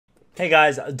Hey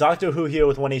guys, Doctor Who here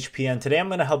with 1HP, and today I'm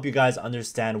going to help you guys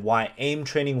understand why aim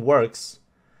training works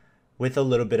with a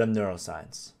little bit of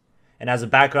neuroscience. And as a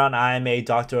background, I am a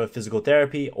doctor of physical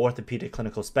therapy, orthopedic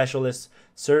clinical specialist,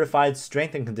 certified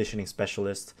strength and conditioning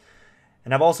specialist,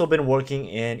 and I've also been working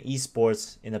in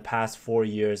esports in the past 4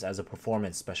 years as a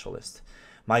performance specialist.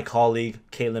 My colleague,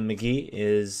 Cait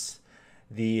is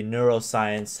the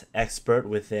neuroscience expert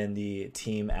within the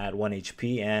team at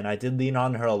 1HP, and I did lean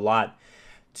on her a lot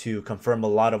to confirm a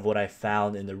lot of what I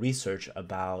found in the research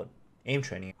about aim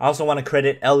training. I also want to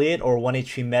credit Elliot, or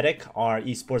 1HP Medic, our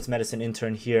esports medicine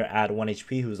intern here at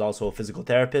 1HP, who's also a physical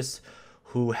therapist,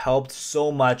 who helped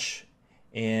so much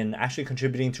in actually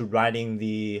contributing to writing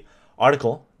the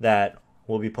article that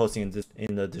we'll be posting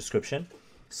in the description.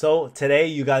 So today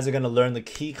you guys are going to learn the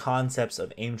key concepts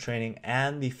of aim training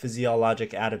and the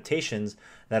physiologic adaptations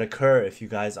that occur if you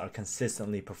guys are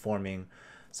consistently performing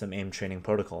some aim training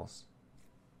protocols.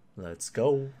 Let's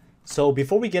go. So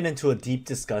before we get into a deep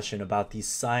discussion about the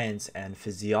science and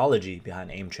physiology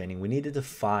behind aim training, we need to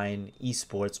define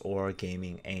esports or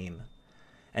gaming aim.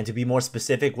 And to be more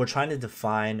specific, we're trying to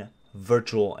define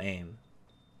virtual aim.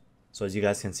 So as you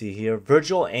guys can see here,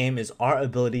 virtual aim is our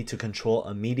ability to control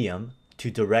a medium to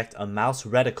direct a mouse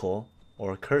reticle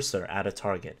or cursor at a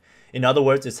target. In other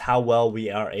words, it's how well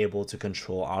we are able to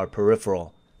control our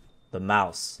peripheral, the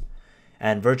mouse.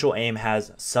 And virtual aim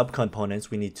has subcomponents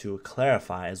we need to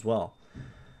clarify as well.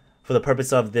 For the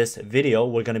purpose of this video,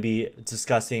 we're going to be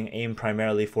discussing aim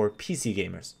primarily for PC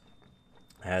gamers,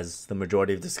 as the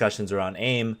majority of discussions around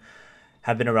aim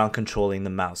have been around controlling the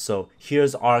mouse. So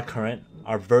here's our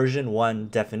version 1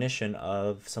 definition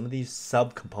of some of these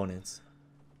subcomponents.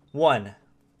 1.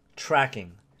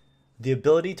 Tracking. The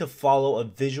ability to follow a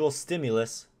visual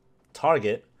stimulus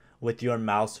target with your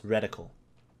mouse reticle.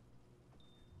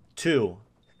 2.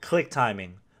 Click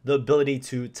timing. The ability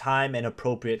to time an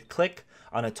appropriate click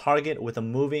on a target with a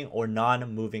moving or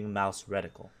non-moving mouse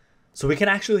reticle. So we can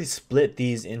actually split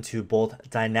these into both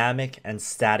dynamic and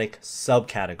static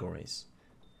subcategories.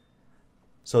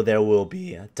 So there will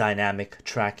be dynamic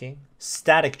tracking,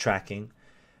 static tracking,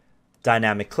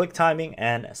 dynamic click timing,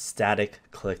 and static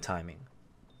click timing.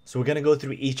 So we're going to go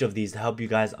through each of these to help you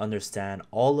guys understand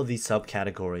all of these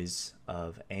subcategories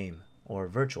of aim or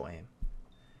virtual aim.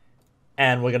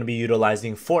 And we're going to be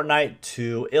utilizing Fortnite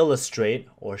to illustrate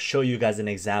or show you guys an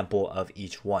example of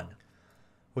each one.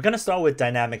 We're going to start with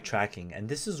dynamic tracking, and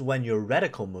this is when your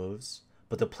reticle moves,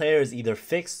 but the player is either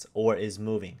fixed or is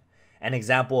moving. An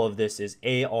example of this is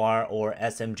AR or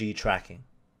SMG tracking.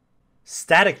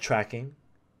 Static tracking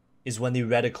is when the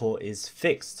reticle is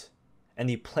fixed and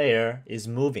the player is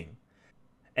moving.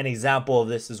 An example of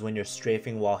this is when you're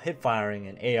strafing while hip firing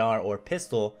an AR or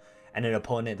pistol and an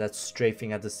opponent that's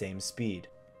strafing at the same speed.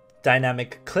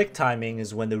 Dynamic click timing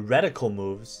is when the reticle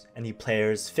moves and the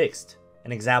player is fixed.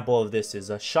 An example of this is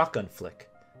a shotgun flick.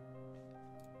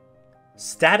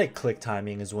 Static click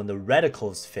timing is when the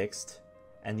reticle is fixed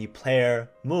and the player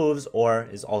moves or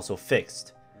is also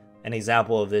fixed. An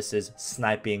example of this is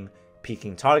sniping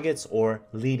peeking targets or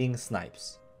leading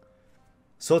snipes.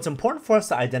 So it's important for us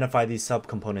to identify these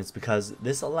subcomponents because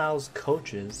this allows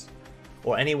coaches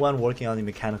or anyone working on the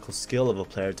mechanical skill of a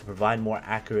player to provide more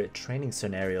accurate training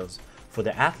scenarios for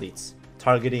their athletes,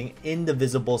 targeting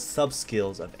indivisible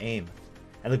sub-skills of aim.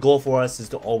 And the goal for us is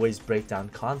to always break down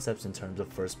concepts in terms of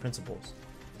first principles,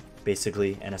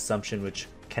 basically an assumption which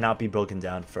cannot be broken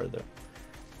down further.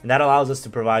 And that allows us to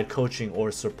provide coaching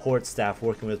or support staff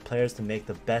working with players to make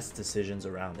the best decisions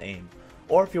around aim.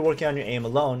 Or if you're working on your aim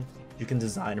alone, you can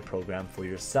design a program for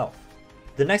yourself.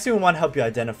 The next thing we want to help you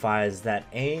identify is that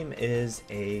aim is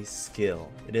a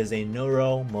skill. It is a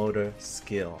neuromotor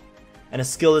skill. And a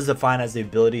skill is defined as the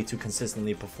ability to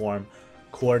consistently perform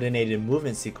coordinated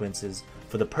movement sequences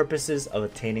for the purposes of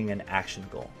attaining an action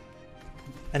goal.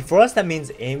 And for us, that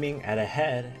means aiming at a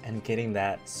head and getting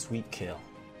that sweet kill.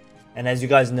 And as you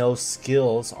guys know,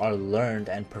 skills are learned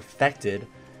and perfected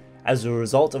as a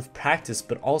result of practice,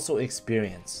 but also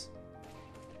experience.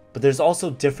 But there's also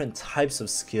different types of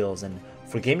skills, and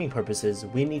for gaming purposes,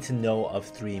 we need to know of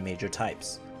 3 major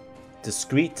types: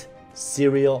 discrete,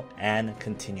 serial, and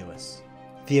continuous.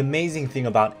 The amazing thing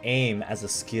about aim as a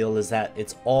skill is that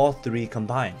it's all 3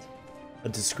 combined. A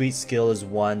discrete skill is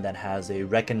one that has a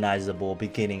recognizable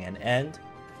beginning and end.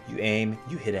 You aim,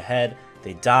 you hit a head,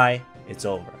 they die, it's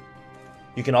over.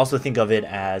 You can also think of it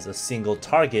as a single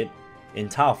target in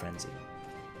Tile Frenzy.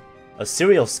 A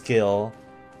serial skill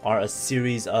are a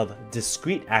series of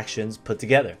discrete actions put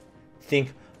together.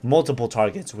 Think multiple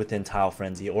targets within Tile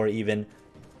Frenzy or even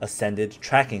ascended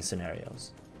tracking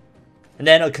scenarios. And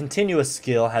then a continuous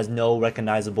skill has no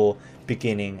recognizable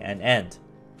beginning and end.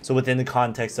 So within the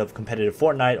context of competitive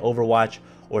Fortnite, Overwatch,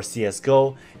 or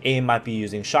CSGO, aim might be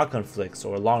using shotgun flicks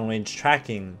or long-range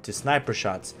tracking to sniper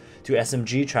shots to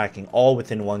SMG tracking, all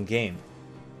within one game.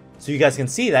 So you guys can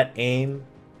see that aim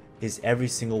is every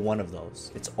single one of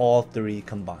those. It's all three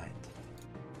combined.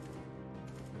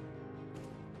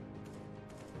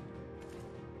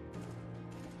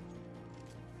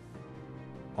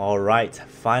 Alright,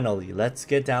 finally, let's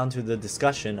get down to the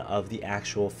discussion of the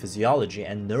actual physiology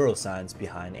and neuroscience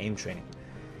behind aim training.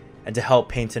 And to help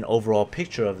paint an overall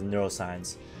picture of the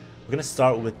neuroscience, we're going to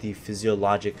start with the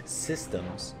physiologic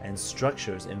systems and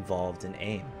structures involved in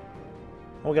aim.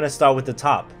 And we're going to start with the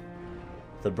top,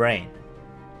 the brain.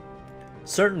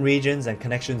 Certain regions and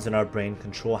connections in our brain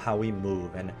control how we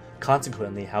move and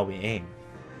consequently how we aim.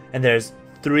 And there's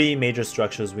three major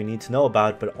structures we need to know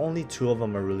about, but only two of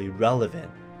them are really relevant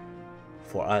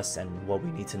for us and what we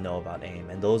need to know about aim.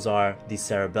 And those are the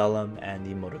cerebellum and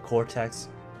the motor cortex,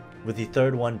 with the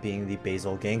third one being the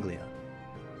basal ganglia.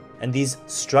 And these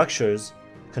structures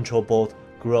control both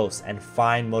gross and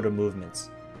fine motor movements,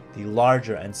 the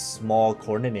larger and small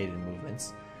coordinated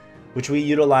movements, which we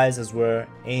utilize as we're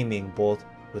aiming both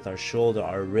with our shoulder,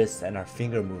 our wrist, and our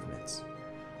finger movements.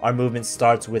 Our movement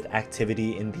starts with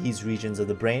activity in these regions of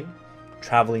the brain,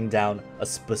 traveling down a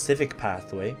specific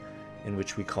pathway in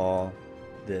which we call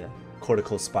the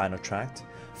corticospinal tract,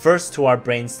 first to our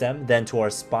brainstem, then to our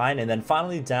spine, and then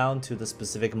finally down to the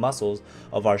specific muscles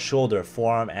of our shoulder,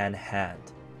 forearm, and hand.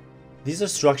 These are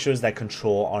structures that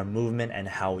control our movement and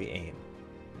how we aim.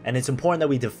 And it's important that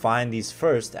we define these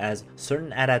first, as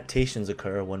certain adaptations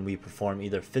occur when we perform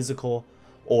either physical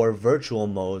or virtual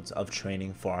modes of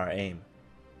training for our aim.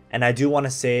 And I do want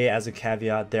to say as a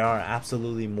caveat, there are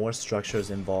absolutely more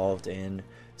structures involved in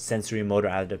sensory motor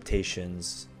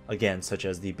adaptations, again, such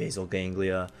as the basal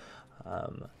ganglia.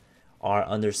 Our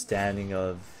understanding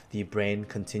of the brain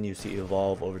continues to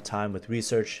evolve over time with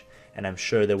research, and I'm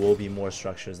sure there will be more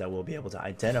structures that we'll be able to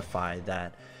identify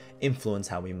that influence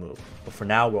how we move. But for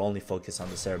now, we're only focused on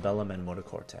the cerebellum and motor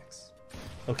cortex.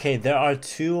 Okay, there are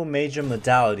two major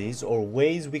modalities or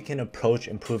ways we can approach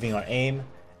improving our aim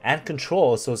and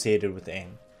control associated with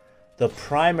aim. The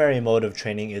primary mode of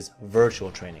training is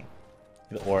virtual training,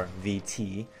 or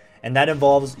VT, and that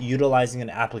involves utilizing an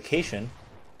application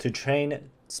to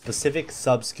train specific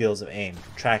sub-skills of aim,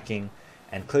 tracking,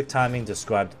 and click timing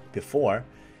described before.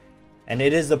 And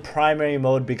it is the primary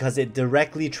mode because it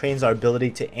directly trains our ability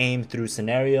to aim through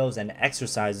scenarios and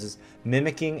exercises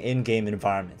mimicking in-game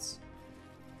environments.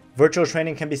 Virtual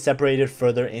training can be separated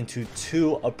further into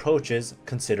two approaches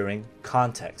considering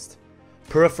context: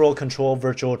 peripheral control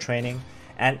virtual training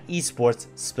and esports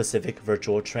specific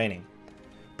virtual training.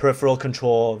 Peripheral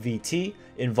control VT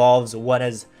involves what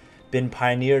has been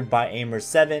pioneered by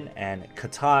Aimer7 and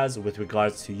Cait with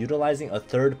regards to utilizing a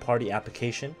third-party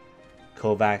application,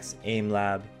 Kovacs,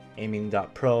 AimLab,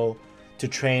 Aiming.pro, to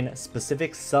train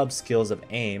specific sub-skills of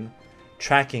aim,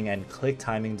 tracking, and click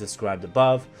timing described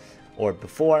above or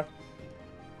before.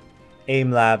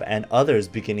 AimLab and others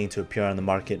beginning to appear on the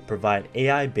market provide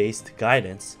AI-based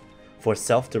guidance for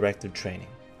self-directed training.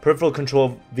 Peripheral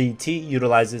control VT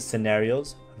utilizes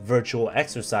scenarios, virtual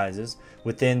exercises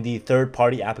within the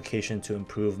third-party application to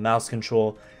improve mouse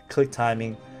control, click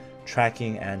timing,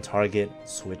 tracking, and target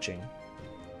switching.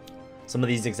 Some of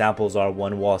these examples are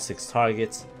one wall 6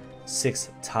 targets,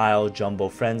 6 tile jumbo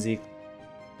frenzy,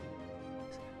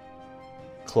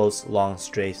 close long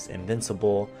strafes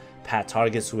invincible, pat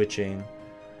target switching.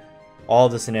 All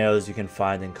the scenarios you can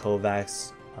find in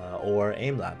Kovacs or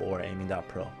AimLab or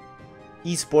Aiming.pro.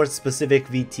 Esports specific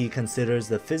VT considers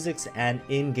the physics and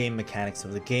in-game mechanics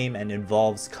of the game and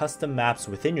involves custom maps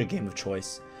within your game of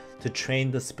choice to train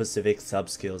the specific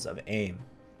sub-skills of aim.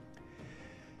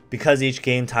 Because each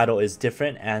game title is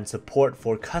different and support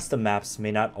for custom maps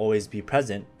may not always be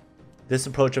present, this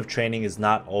approach of training is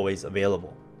not always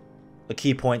available. A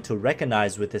key point to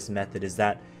recognize with this method is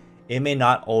that it may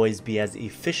not always be as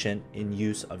efficient in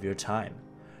use of your time.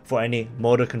 For any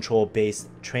motor control based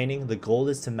training, the goal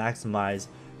is to maximize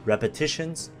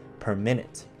repetitions per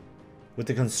minute. With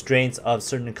the constraints of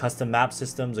certain custom map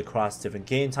systems across different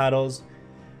game titles,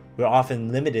 we're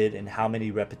often limited in how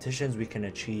many repetitions we can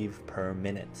achieve per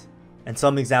minute. And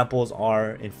some examples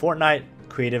are in Fortnite,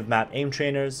 creative map aim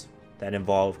trainers that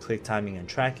involve click timing and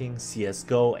tracking,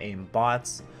 CSGO, aim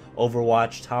bots,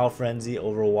 Overwatch, tile frenzy,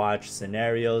 Overwatch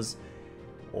scenarios,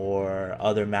 or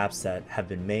other maps that have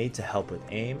been made to help with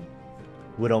aim,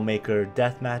 Widowmaker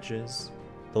death matches.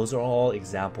 Those are all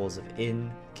examples of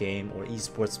in-game or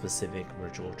esports specific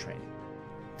virtual training.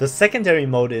 The secondary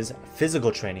mode is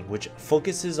physical training, which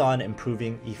focuses on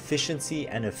improving efficiency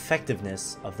and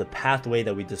effectiveness of the pathway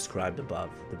that we described above,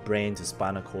 the brain to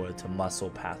spinal cord to muscle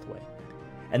pathway.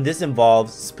 And this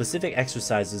involves specific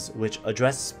exercises which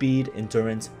address speed,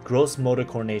 endurance, gross motor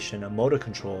coordination, motor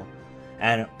control,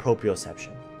 and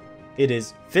proprioception. It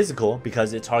is physical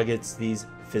because it targets these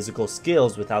physical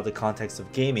skills without the context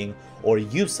of gaming or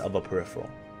use of a peripheral.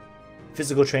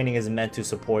 Physical training is meant to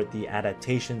support the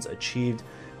adaptations achieved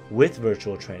with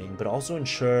virtual training, but also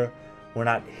ensure we're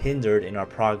not hindered in our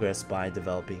progress by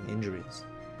developing injuries.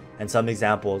 And some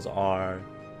examples are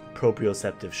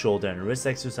proprioceptive shoulder and wrist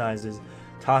exercises,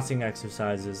 tossing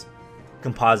exercises,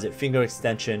 composite finger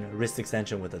extension, wrist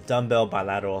extension with a dumbbell,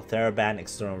 bilateral TheraBand,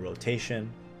 external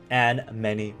rotation, and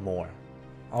many more.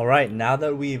 Alright, now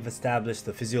that we've established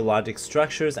the physiologic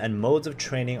structures and modes of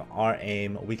training our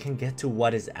aim, we can get to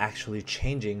what is actually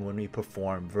changing when we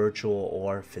perform virtual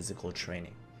or physical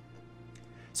training.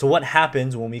 So what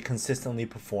happens when we consistently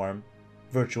perform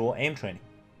virtual aim training?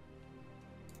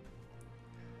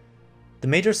 The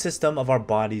major system of our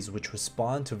bodies which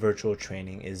respond to virtual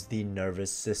training is the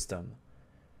nervous system.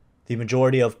 The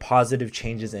majority of positive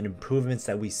changes and improvements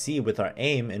that we see with our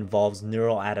aim involves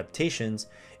neural adaptations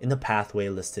in the pathway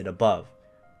listed above,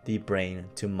 the brain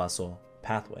to muscle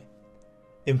pathway.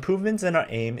 Improvements in our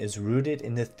aim is rooted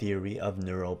in the theory of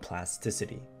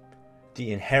neuroplasticity,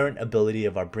 the inherent ability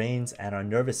of our brains and our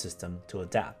nervous system to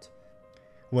adapt.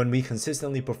 When we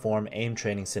consistently perform aim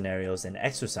training scenarios and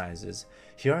exercises,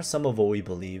 here are some of what we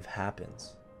believe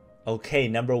happens. Okay,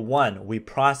 number one, we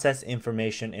process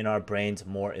information in our brains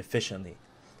more efficiently.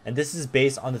 And this is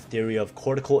based on the theory of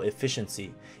cortical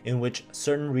efficiency, in which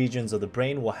certain regions of the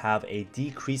brain will have a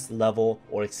decreased level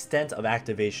or extent of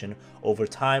activation over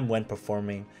time when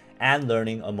performing and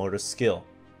learning a motor skill.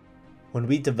 When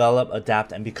we develop,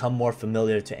 adapt, and become more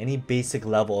familiar to any basic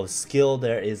level of skill,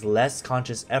 there is less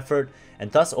conscious effort and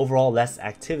thus overall less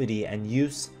activity and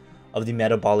use of the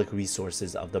metabolic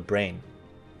resources of the brain.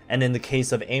 And in the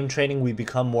case of aim training, we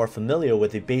become more familiar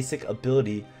with the basic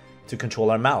ability to control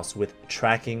our mouse with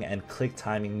tracking and click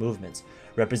timing movements,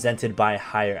 represented by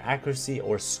higher accuracy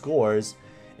or scores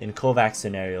in COVAX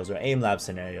scenarios or aim lab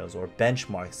scenarios or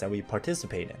benchmarks that we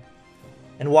participate in.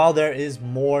 And while there is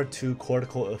more to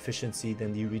cortical efficiency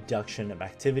than the reduction of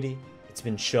activity, it's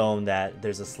been shown that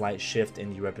there's a slight shift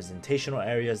in the representational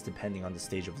areas depending on the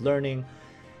stage of learning.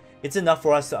 It's enough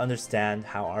for us to understand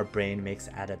how our brain makes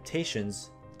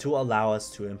adaptations to allow us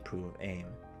to improve aim.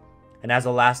 And as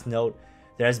a last note,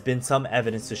 there has been some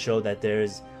evidence to show that there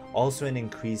is also an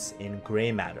increase in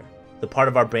gray matter, the part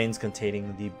of our brains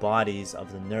containing the bodies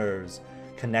of the nerves,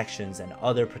 connections, and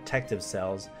other protective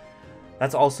cells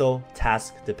that's also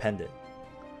task dependent.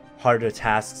 Harder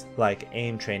tasks like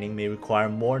aim training may require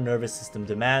more nervous system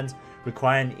demands,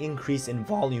 require an increase in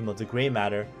volume of the gray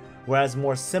matter, whereas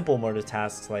more simple motor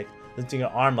tasks like lifting your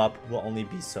arm up will only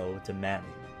be so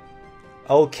demanding.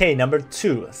 Okay, number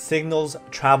two, signals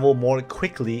travel more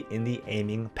quickly in the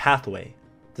aiming pathway.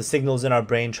 The signals in our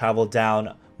brain travel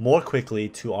down more quickly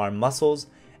to our muscles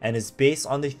and is based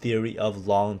on the theory of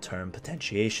long-term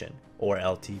potentiation, or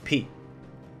LTP.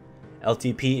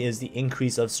 LTP is the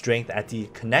increase of strength at the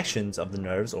connections of the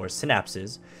nerves or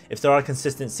synapses if there are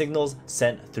consistent signals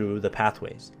sent through the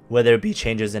pathways. Whether it be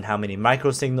changes in how many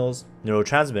microsignals,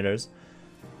 neurotransmitters,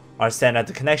 are sent at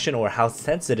the connection or how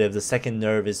sensitive the second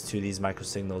nerve is to these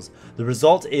microsignals, the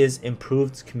result is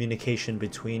improved communication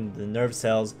between the nerve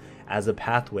cells as the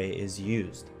pathway is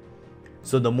used.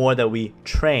 So the more that we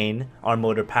train our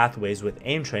motor pathways with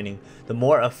aim training, the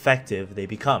more effective they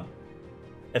become.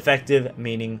 Effective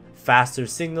meaning faster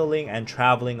signaling and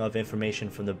traveling of information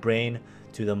from the brain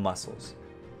to the muscles.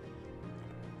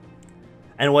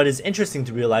 And what is interesting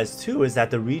to realize too is that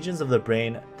the regions of the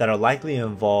brain that are likely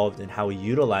involved in how we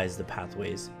utilize the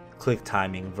pathways, click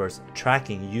timing versus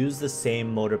tracking, use the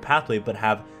same motor pathway but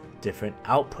have different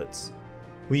outputs.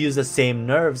 We use the same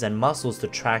nerves and muscles to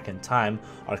track and time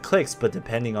our clicks, but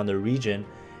depending on the region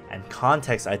and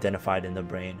context identified in the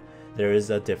brain, there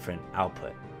is a different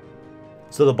output.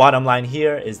 So the bottom line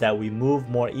here is that we move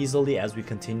more easily as we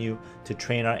continue to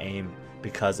train our aim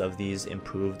because of these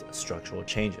improved structural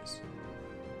changes.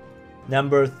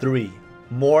 Number three,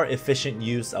 more efficient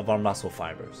use of our muscle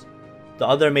fibers. The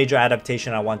other major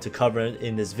adaptation I want to cover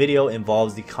in this video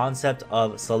involves the concept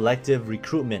of selective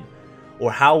recruitment,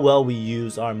 or how well we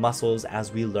use our muscles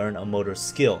as we learn a motor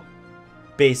skill.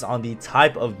 Based on the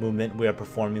type of movement we are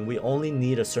performing, we only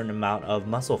need a certain amount of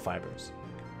muscle fibers.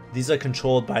 These are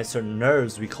controlled by certain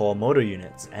nerves we call motor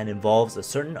units and involves a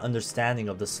certain understanding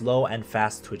of the slow and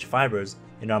fast twitch fibers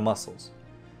in our muscles.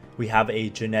 We have a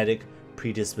genetic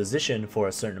predisposition for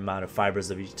a certain amount of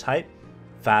fibers of each type,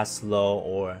 fast, slow,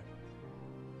 or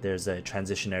there's a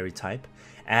transitionary type.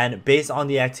 And based on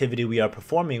the activity we are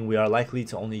performing, we are likely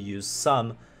to only use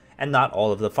some and not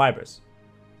all of the fibers.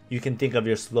 You can think of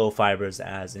your slow fibers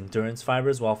as endurance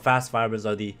fibers, while fast fibers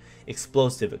are the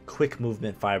explosive, quick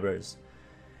movement fibers.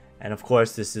 And of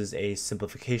course, this is a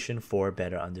simplification for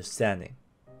better understanding.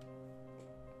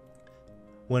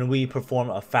 When we perform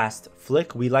a fast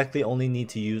flick, we likely only need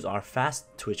to use our fast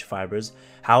twitch fibers.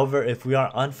 However, if we are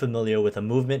unfamiliar with a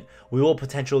movement, we will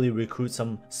potentially recruit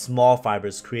some small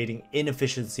fibers, creating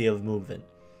inefficiency of movement.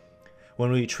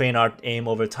 When we train our aim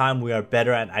over time, we are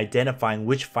better at identifying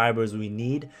which fibers we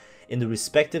need in the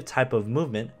respective type of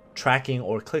movement, tracking,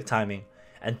 or click timing,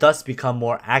 and thus become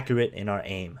more accurate in our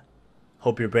aim.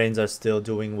 Hope your brains are still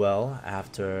doing well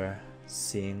after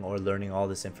seeing or learning all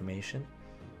this information.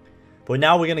 But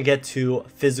now we're going to get to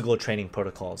physical training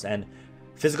protocols, and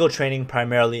physical training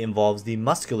primarily involves the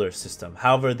muscular system.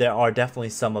 However, there are definitely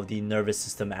some of the nervous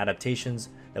system adaptations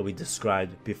that we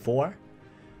described before.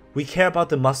 We care about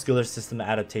the muscular system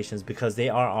adaptations because they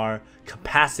are our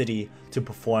capacity to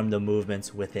perform the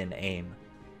movements within aim.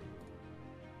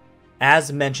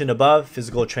 As mentioned above,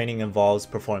 physical training involves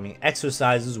performing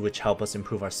exercises which help us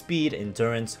improve our speed,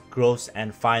 endurance, gross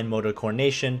and fine motor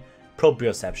coordination,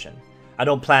 proprioception. I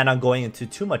don't plan on going into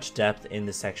too much depth in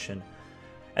this section,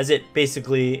 as it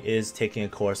basically is taking a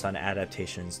course on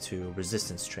adaptations to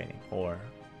resistance training or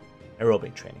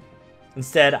aerobic training.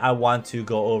 Instead, I want to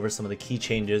go over some of the key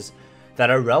changes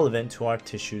that are relevant to our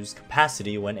tissue's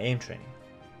capacity when aim training.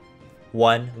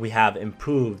 1. We have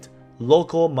improved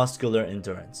local muscular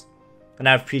endurance. And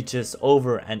I've preached this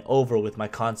over and over with my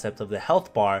concept of the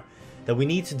health bar, that we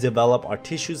need to develop our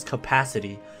tissue's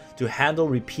capacity to handle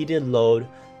repeated load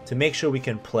to make sure we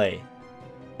can play,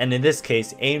 and in this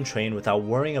case aim train without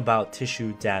worrying about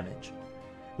tissue damage.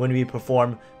 When we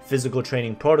perform physical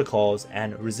training protocols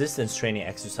and resistance training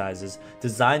exercises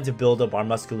designed to build up our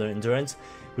muscular endurance,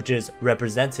 which is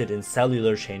represented in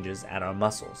cellular changes at our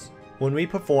muscles. When we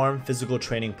perform physical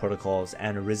training protocols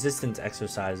and resistance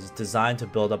exercises designed to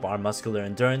build up our muscular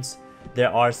endurance,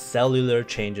 there are cellular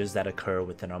changes that occur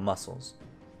within our muscles.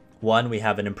 1. We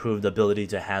have an improved ability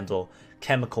to handle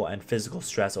chemical and physical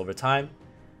stress over time,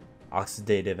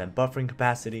 oxidative and buffering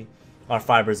capacity. Our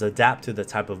fibers adapt to the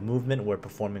type of movement we're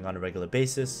performing on a regular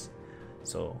basis,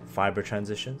 so fiber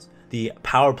transitions. The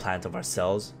power plant of our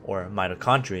cells, or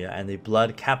mitochondria, and the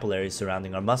blood capillaries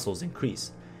surrounding our muscles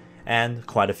increase, and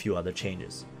quite a few other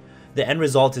changes. The end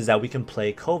result is that we can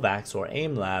play Kovacs or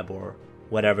aim lab or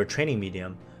whatever training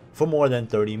medium for more than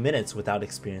 30 minutes without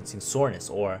experiencing soreness,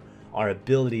 or our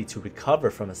ability to recover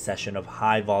from a session of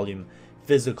high volume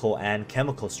physical and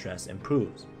chemical stress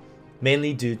improves,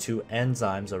 mainly due to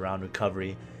enzymes around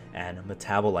recovery and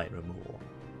metabolite removal.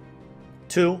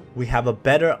 2. We have a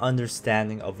better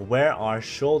understanding of where our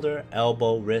shoulder,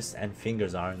 elbow, wrist, and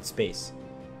fingers are in space.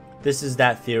 This is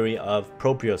that theory of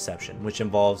proprioception, which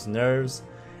involves nerves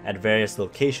at various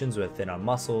locations within our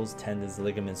muscles, tendons,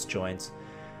 ligaments, joints,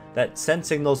 that send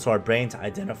signals to our brain to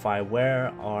identify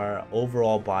where our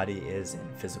overall body is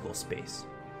in physical space.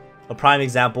 A prime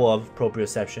example of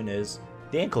proprioception is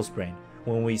the ankle sprain.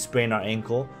 When we sprain our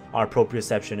ankle, our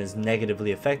proprioception is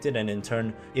negatively affected, and in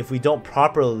turn, if we don't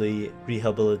properly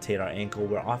rehabilitate our ankle,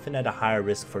 we're often at a higher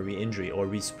risk for re-injury or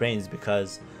re-sprains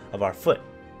because of our foot.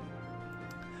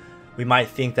 We might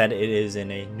think that it is in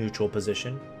a neutral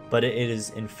position, but it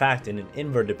is in fact in an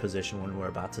inverted position when we're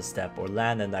about to step or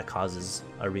land, and that causes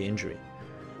a re-injury.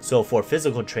 So for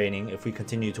physical training, if we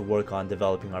continue to work on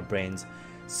developing our brain's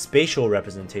spatial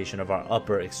representation of our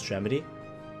upper extremity,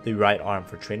 the right arm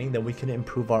for training, then we can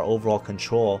improve our overall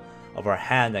control of our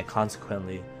hand and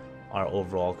consequently our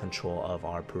overall control of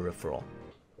our peripheral.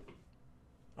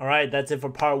 Alright, that's it for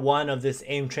part 1 of this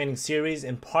aim training series.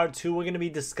 In part 2, we're going to be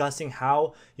discussing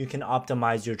how you can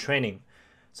optimize your training.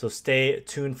 So stay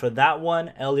tuned for that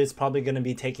one. Elliot's probably going to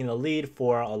be taking the lead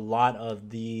for a lot of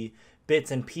the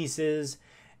bits and pieces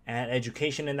and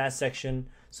education in that section.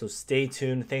 So stay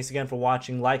tuned. Thanks again for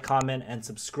watching. Like, comment, and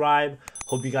subscribe.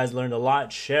 Hope you guys learned a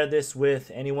lot. Share this with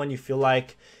anyone you feel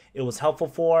like it was helpful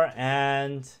for,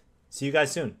 and see you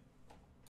guys soon.